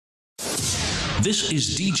This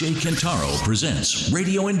is DJ Kentaro presents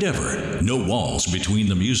Radio Endeavor. No walls between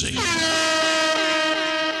the music.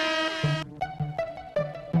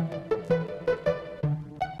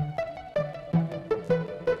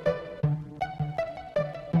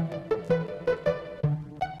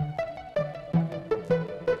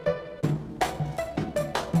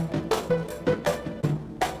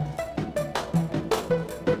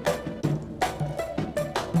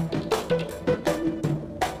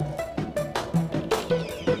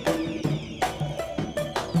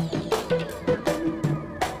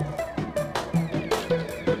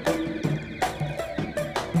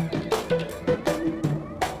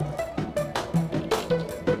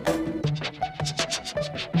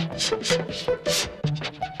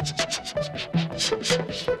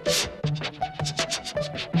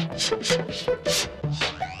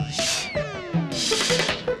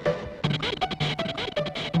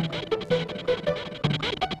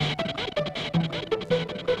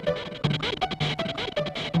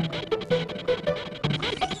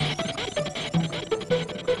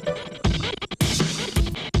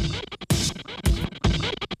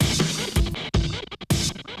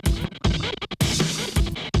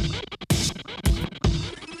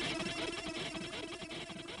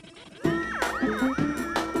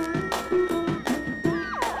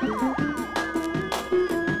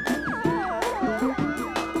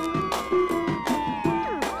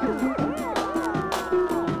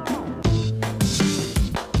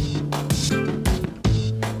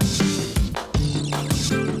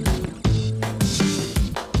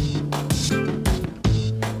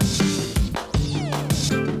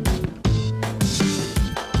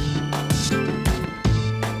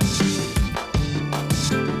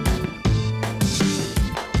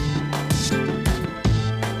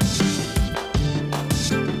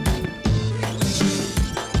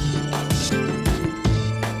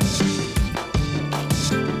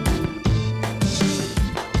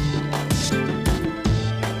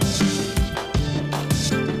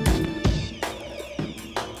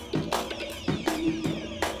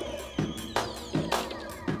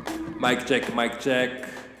 Mic check, mic check.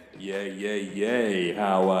 Yay.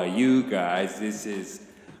 How are you guys? This is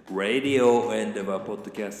Radio Endeavor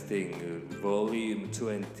Podcasting, Volume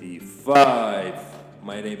 25.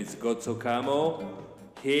 My name is GOJAMAZE.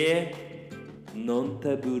 Here,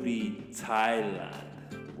 Nonthaburi, Thailand.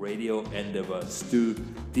 Radio Endeavor Studio.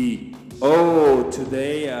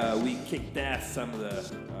 Today we kicked off some of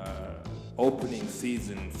the opening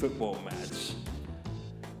season football match.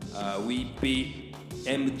 We beat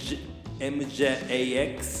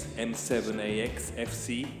MJAX, M7AX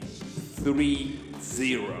FC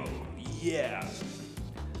 3-0. Yeah.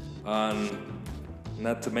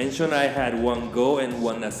 Not to mention I had 1 goal and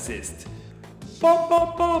 1 assist. Pop,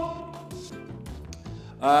 pop, pop.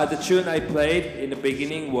 The tune I played in the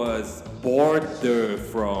beginning was Border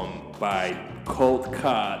by Cold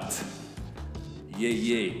Cut.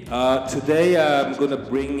 Yeah. Today I'm gonna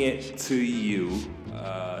bring it to you.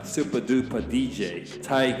 Super duper DJ,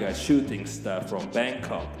 Tiger shooting star from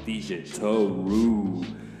Bangkok, DJ Toru,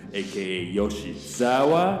 aka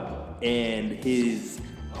Yoshizawa, and his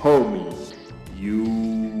homie,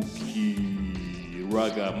 Yuki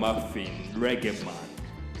Ragamuffin Reggae Man,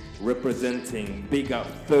 representing Big Up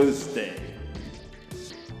Thursday.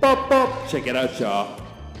 Pop, pop, check it out, y'all.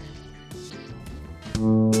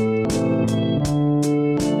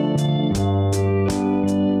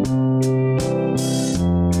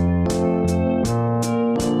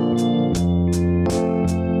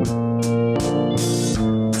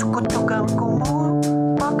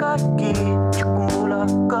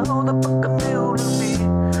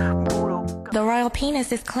 The royal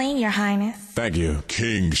penis is clean, Your Highness. Thank you.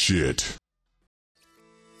 King shit.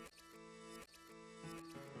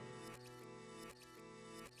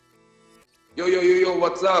 Yo,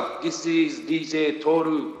 what's up? This is DJ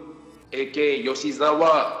Toru, aka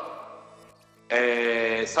Yoshizawa.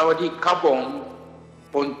 Sawadee Kapon,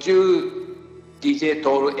 Bonjour, DJ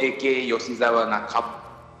Toru, aka Yoshizawa na Kap.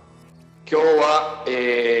 今日は、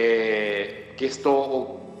ゲスト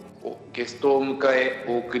を迎え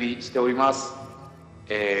お送りしております。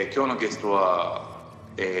今日のゲストは、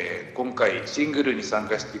今回シングルに参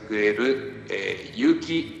加してくれる、ゆう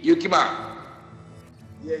きマン。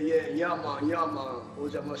ヤーマン、お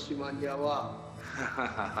邪魔しまんやわ。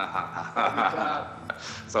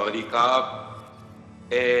サワディーカ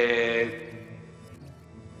ー。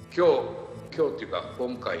今日っていうか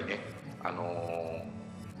今回ね、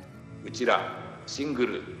うちらシング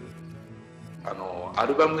ルア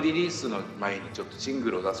ルバムリリースの前にちょっとシング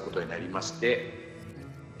ルを出すことになりまして、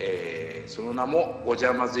その名も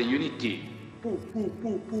GOJAMAZEユニティ。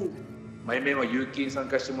前面は有機に参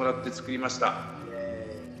加してもらって作りました。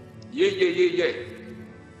イエイイエイイエイイ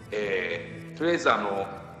エイ。とりあえず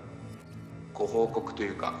ご報告とい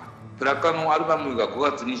うか、プラカのアルバムが5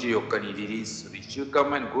月24日にリリースする1週間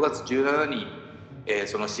前の5月17日に、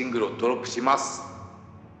そのシングルをドロップします。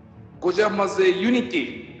ゴジャマゼユニティ。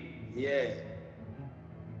イエ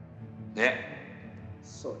ーイ。ね。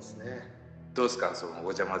そうですね。どうですか、その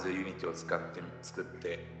ゴジャマゼユニティを作っ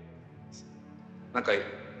て。なんか、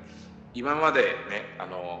今までね、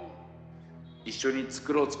一緒に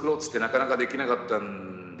作ろうっつってなかなかできなかった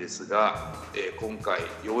んですが、今回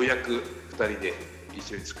ようやく2人で一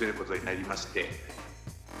緒に作ることになりまして、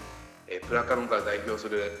プラカロンから代表す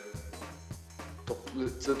るトップ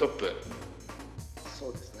2トップ。そ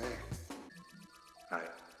うですね。はい。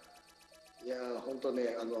いやー本当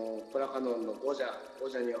ね、プラカノンのゴジャ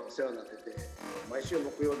にはお世話になってて、毎週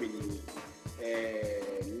木曜日に、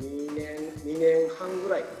2年半ぐ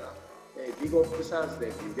らいかな、ビゴップサーズ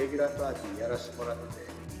デーというレギュラーパーティーやらせてもらってて、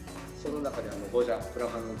その中でゴジャプラ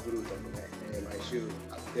カノングルートもね、毎週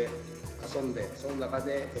会って遊んで、その中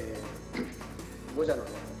で、ゴジャの、ね、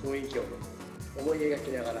雰囲気を思い描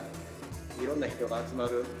きながら、いろんな人が集ま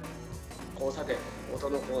る交差点、音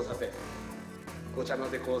の交差点、ごちゃ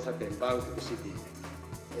混ぜ交差点、バンクシティ、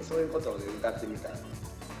そういうことを、ね、歌ってみた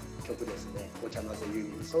曲ですね。ごちゃ混ぜユ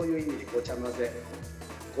ニティ、そういう意味でごちゃ混ぜ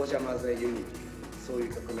ユニティ、そうい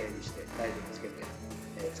う曲名にしてタイトルつけて、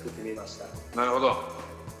作ってみました。なるほど。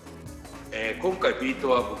今回ビート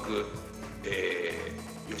は僕、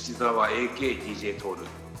吉沢 AKDJ トール、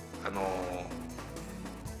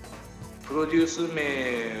プロデュース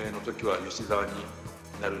名の時は吉沢に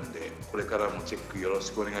なるんで、これからもチェックよろ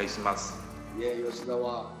しくお願いします。いや吉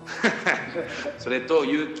沢それと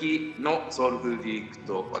結城のソウルフルディレク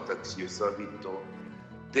ト、私吉沢ビート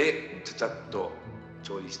でちゃちゃっと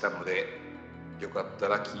調理したので、よかった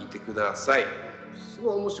ら聴いてください。す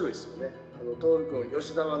ごい面白いですよね。トール君、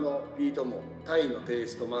吉沢のビートもタイのテイ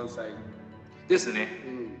スト満載ですね。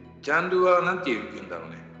ジャンルはなんていうんだろう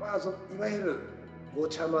ね。まあ、いわゆるご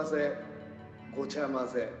ちゃ混ぜ、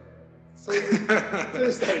そういうスタイル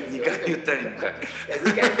ですよね。2回言ったり2回。2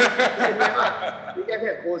回目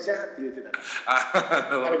はゴジャって言ってたか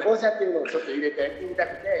ら。ゴジャっていうのをちょっと入れて言いた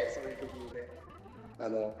くて、そういう曲で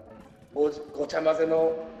ごちゃ混ぜ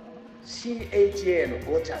の CHA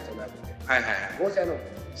のごちゃじゃなくて、ゴジャの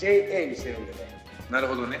JA にしてるんでね。なる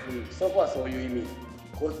ほどね。そこはそういう意味。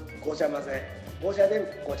ごちゃ混ぜ、ゴジャ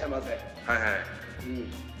でごちゃ混ぜ。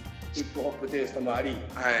ヒップホップテイストもあり。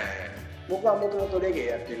僕はもともとレゲエ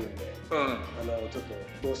やってるんで、ちょっと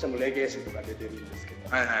どうしてもレゲエ色が出てるんですけ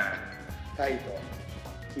ど、タイと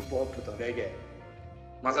ヒップホップとレゲエ、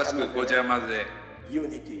まさしくゴジャマゼユ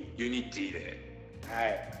ニティで、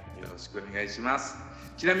よろしくお願いします。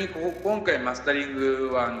ちなみに今回マスタリン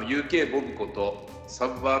グはUK ボブことサ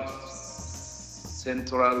ブバートセン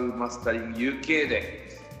トラルマスタリング UK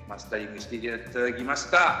でマスタリングしていただきま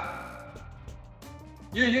した。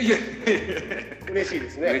いや嬉しいで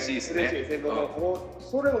すね。嬉しいですね。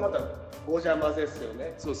それもまたゴジャマゼですよ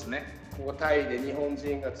ね。そうですね。ここタイで日本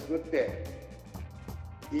人が作って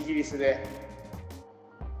イギリスで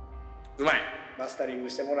うまいマスタリング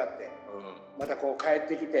してもらって、またこう帰っ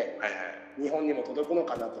てきて、日本にも届くの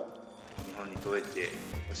かなと。日本に届いて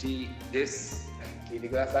ほしいです。聞いて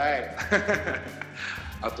ください。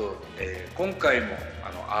あと、今回も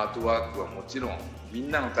アートワークはもちろんみ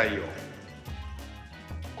んなの太陽、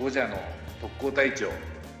ゴジャの特攻隊長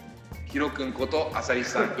ヒロ君ことアサリ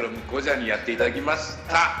さんクロムゴジャにやっていただきまし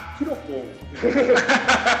た。ヒロ君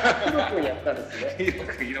やったんですね。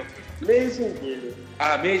ヒロ君名人っていう。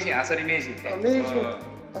名人、アサリ名人ね。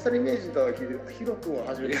アサリ名人とは聞いてる。ヒロ君は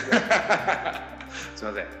初めて。す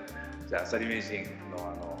みません。じゃあアサリ名人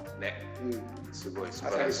のね、すごい素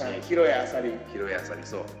晴らしい。広いアサリ、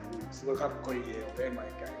そう。すごいかっこいい絵をね、毎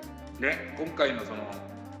回。ね、今回のその、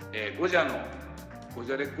ゴジャ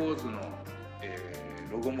レコーズの、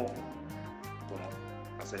ロゴもこの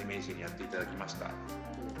アサリ名人にやっていただきました。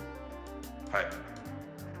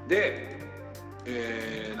で、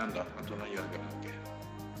なんだ、あと何やるかなんだっけ。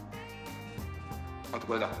あと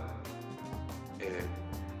これだ。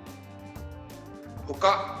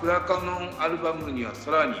他プラカノンアルバムには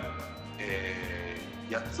さらに、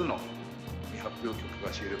8つの未発表曲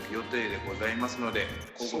が収録予定でございますので、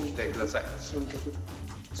今後期待ください。新曲？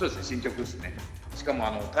そうですね、新曲ですね。しかも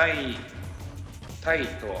タイとあ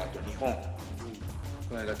と日本、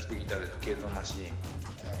この間来ていただいたケーズのマシーン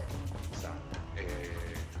さん、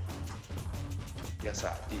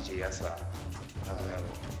DJ ヤサ、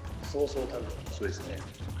そうそうたる。そうですね。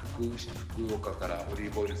福岡からオリ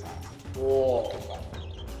ーブオイルさんと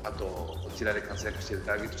か、あとこちらで活躍している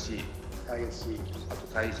ターゲット C タイし、あと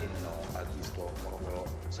タイ人のアーティストもろもろ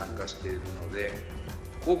参加しているので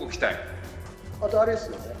乞うご期待。あとあれです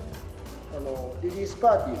よね、リリースパ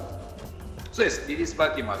ーティーもそうです、リリースパ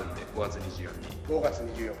ーティーもあるんで5月24日に5月24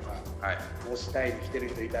日、はい、もしタイに来てる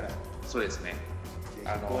人いたら、そうですね、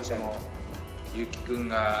ゴジャのゆうきくん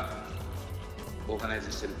がオーガナイ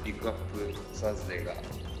ズしてるピックアップサーズデーが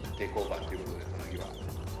テイクオーバーということで、その日は、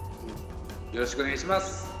よろしくお願いしま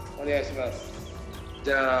す。お願いします。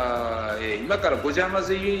じゃあ、今からゴジャマ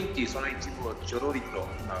ズユニティその一部をちょろりと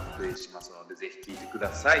今プレイしますので、ぜひ聴いてく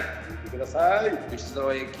ださい。聞いてください。吉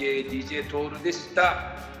沢 AKA DJ トールでし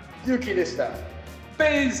た。ゆきでした。ペ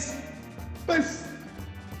ースペース。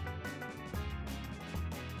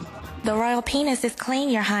 The royal penis is clean,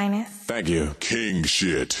 Your Highness. Thank you. King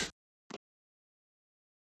shit.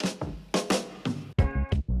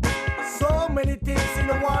 So many things in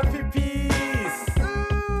the world for peace.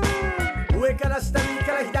 上から下右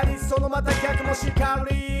から左そのまた逆もしか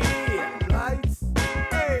り Lights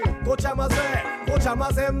ごちゃ混ぜごちゃ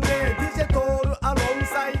混ぜんで DJ トールアロン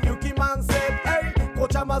サイユキマンセご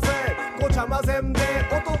ちゃ混ぜごちゃ混ぜんで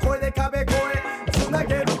音声で壁越えつな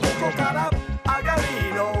げるここから上がり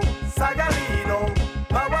の下がりの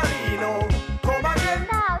周りの細げ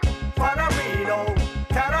ファラミーノ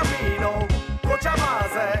カラミーノごちゃ混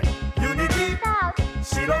ぜユニティ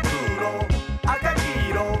白黒赤黄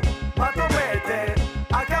色まとめて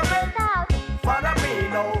赤目ファラミー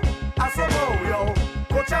ノ遊ぼうよ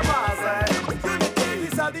ごちゃ混ぜユニティ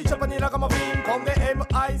リサディチョパニラガマビンポンで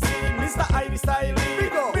MIC ミスターアイリスタイリ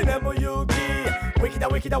ーミネムユキウィキダ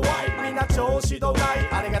ウィキダワイみんな調子どない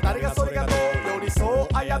あれが誰がそれがどう寄り添う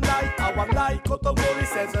あやない合わないこと無理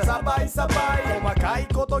せずサバイサバイ細かい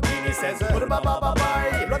こと気にせずブルバババ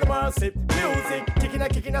バイロドマーシップミュージック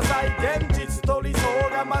聞きなさい現実と理想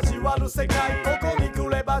が交わる世界ここに来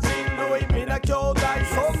れば人類みんな兄弟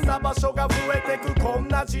そんな場所が増えてくこん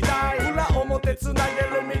な時代裏表つなげ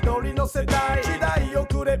る緑の世代時代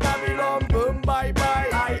遅れバビロン分バイバイ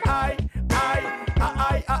アイアイアイ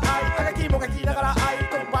アイアイあがきもがきながら愛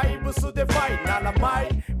とバイブスでファイならマイ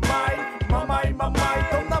マイママイママイ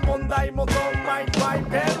どんな問題もドンマイマイペ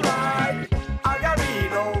ンライ上がり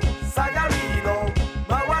の下がりの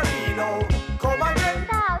周りの細げ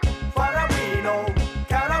ファラミーノ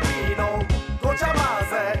カラミーノごちゃ混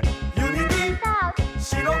ぜユニティ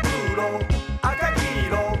白黒赤黄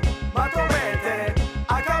色まとめて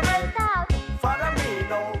赤目ファラミー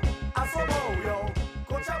ノ遊ぼうよ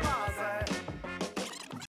ごちゃ混ぜ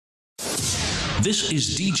This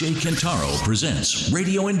is DJ Kentaro presents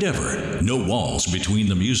Radio Endeavor. No walls between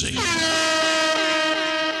the music.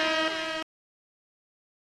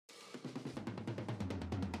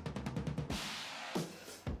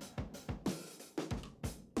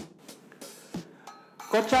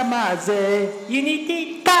 ごちゃまぜユニテ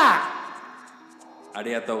ィか。あ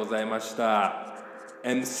りがとうございました。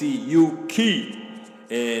MC ゆき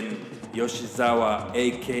and 吉沢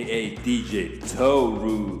AKA DJ ト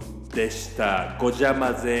ールでした。ごじゃ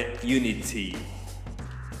まぜユニテ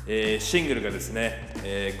ィ、シングルがですね、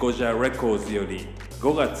ゴジャレコーズより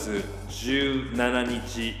5月17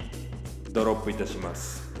日ドロップいたしま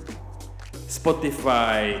す。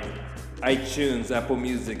 Spotify、iTunes、Apple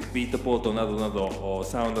Music、Beatport などなど、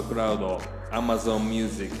SoundCloud、Amazon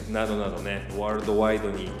Music などなどね、ワールドワイド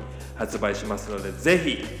に発売しますので、ぜ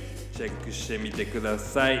ひチェックしてみてくだ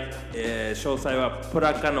さい。詳細はプ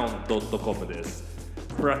ラカノン .com です。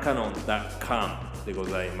プラカノン .com でご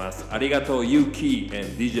ざいます。ありがとう、ユキ and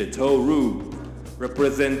DJ トール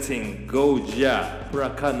representing Goja プ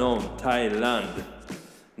ラカノン Thailand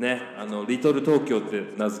ね、リトル東京って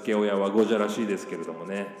名付け親はゴジャらしいですけれども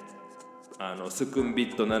ね、スクンビ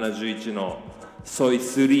ット71のソイ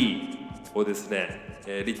3をですね、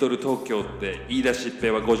リトル東京って言い出しっ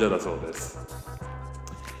ぺはゴジャだそうです。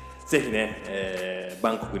ぜひね、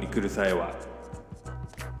バンコクに来る際は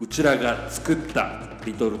うちらが作った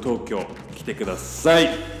リトル東京来てください。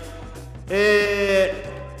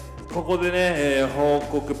ここでね、報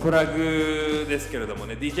告プラグですけれども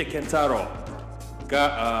ね、 DJ ケンタロウ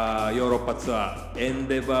がヨーロッパツアーエン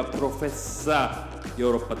デバープロフェッサーヨ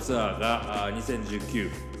ーロッパツアーが2019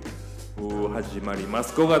始まりま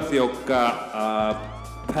す。5月4日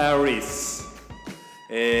パリス、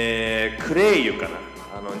クレイユかな、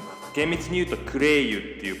厳密に言うとクレイユっ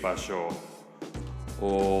ていう場所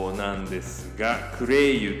なんですが、ク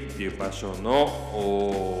レイユっていう場所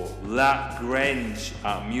のラ・グレンジ・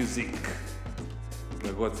ミュージック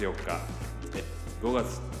5月4日、5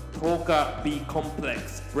月10日 B コンプレック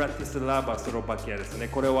スブラティスラバスロバキアですね。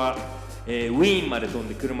これは、ウィーンまで飛ん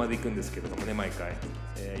で車で行くんですけれどもね、毎回、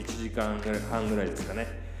1時間半ぐらいですかね。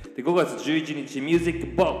で5月11日ミュージッ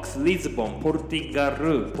クボックスリズボンポルチガ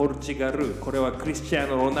ル、これはクリスチアー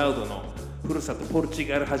ノ・ロナウドのふるさとポルチ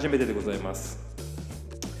ガル初めてでございます。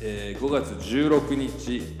5月16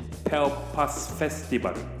日ペルパスフェスティバ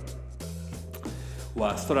ル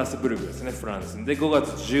はストラスブルグですね、フランスで。5月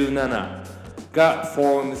17がフ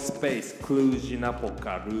ォームスペースクルージナポ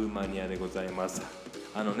カルーマニアでございます。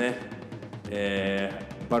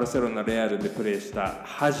バルセロナレアルでプレーした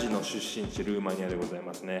ハジの出身地ルーマニアでござい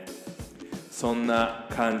ますね。そんな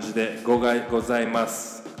感じでございま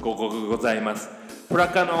す。プラ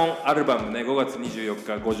カノンアルバムね、5月24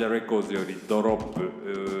日ゴジャレコーズよりドロップ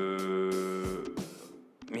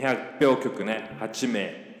未発表曲ね8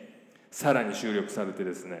名さらに収録されて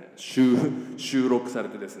ですね、収録され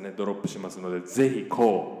てですねドロップしますので、ぜひ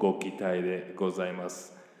ご期待でございま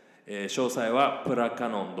す。詳細はプラカ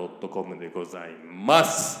ノン .com でございま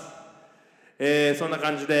す。そんな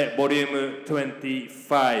感じでボリューム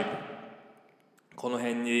25この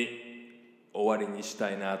辺に終わりにし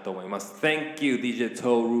たいなと思います。 Thank you DJ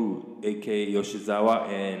Toru aka 吉沢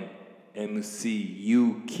and MC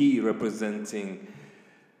Yuki representing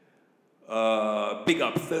Big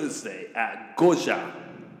Up Thursday at Goja。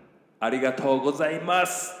 ありがとうございま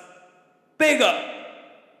す。 Big Up!This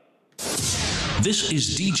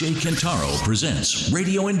is DJ Kentaro presents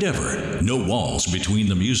Radio Endeavor. No walls between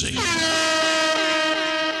the music.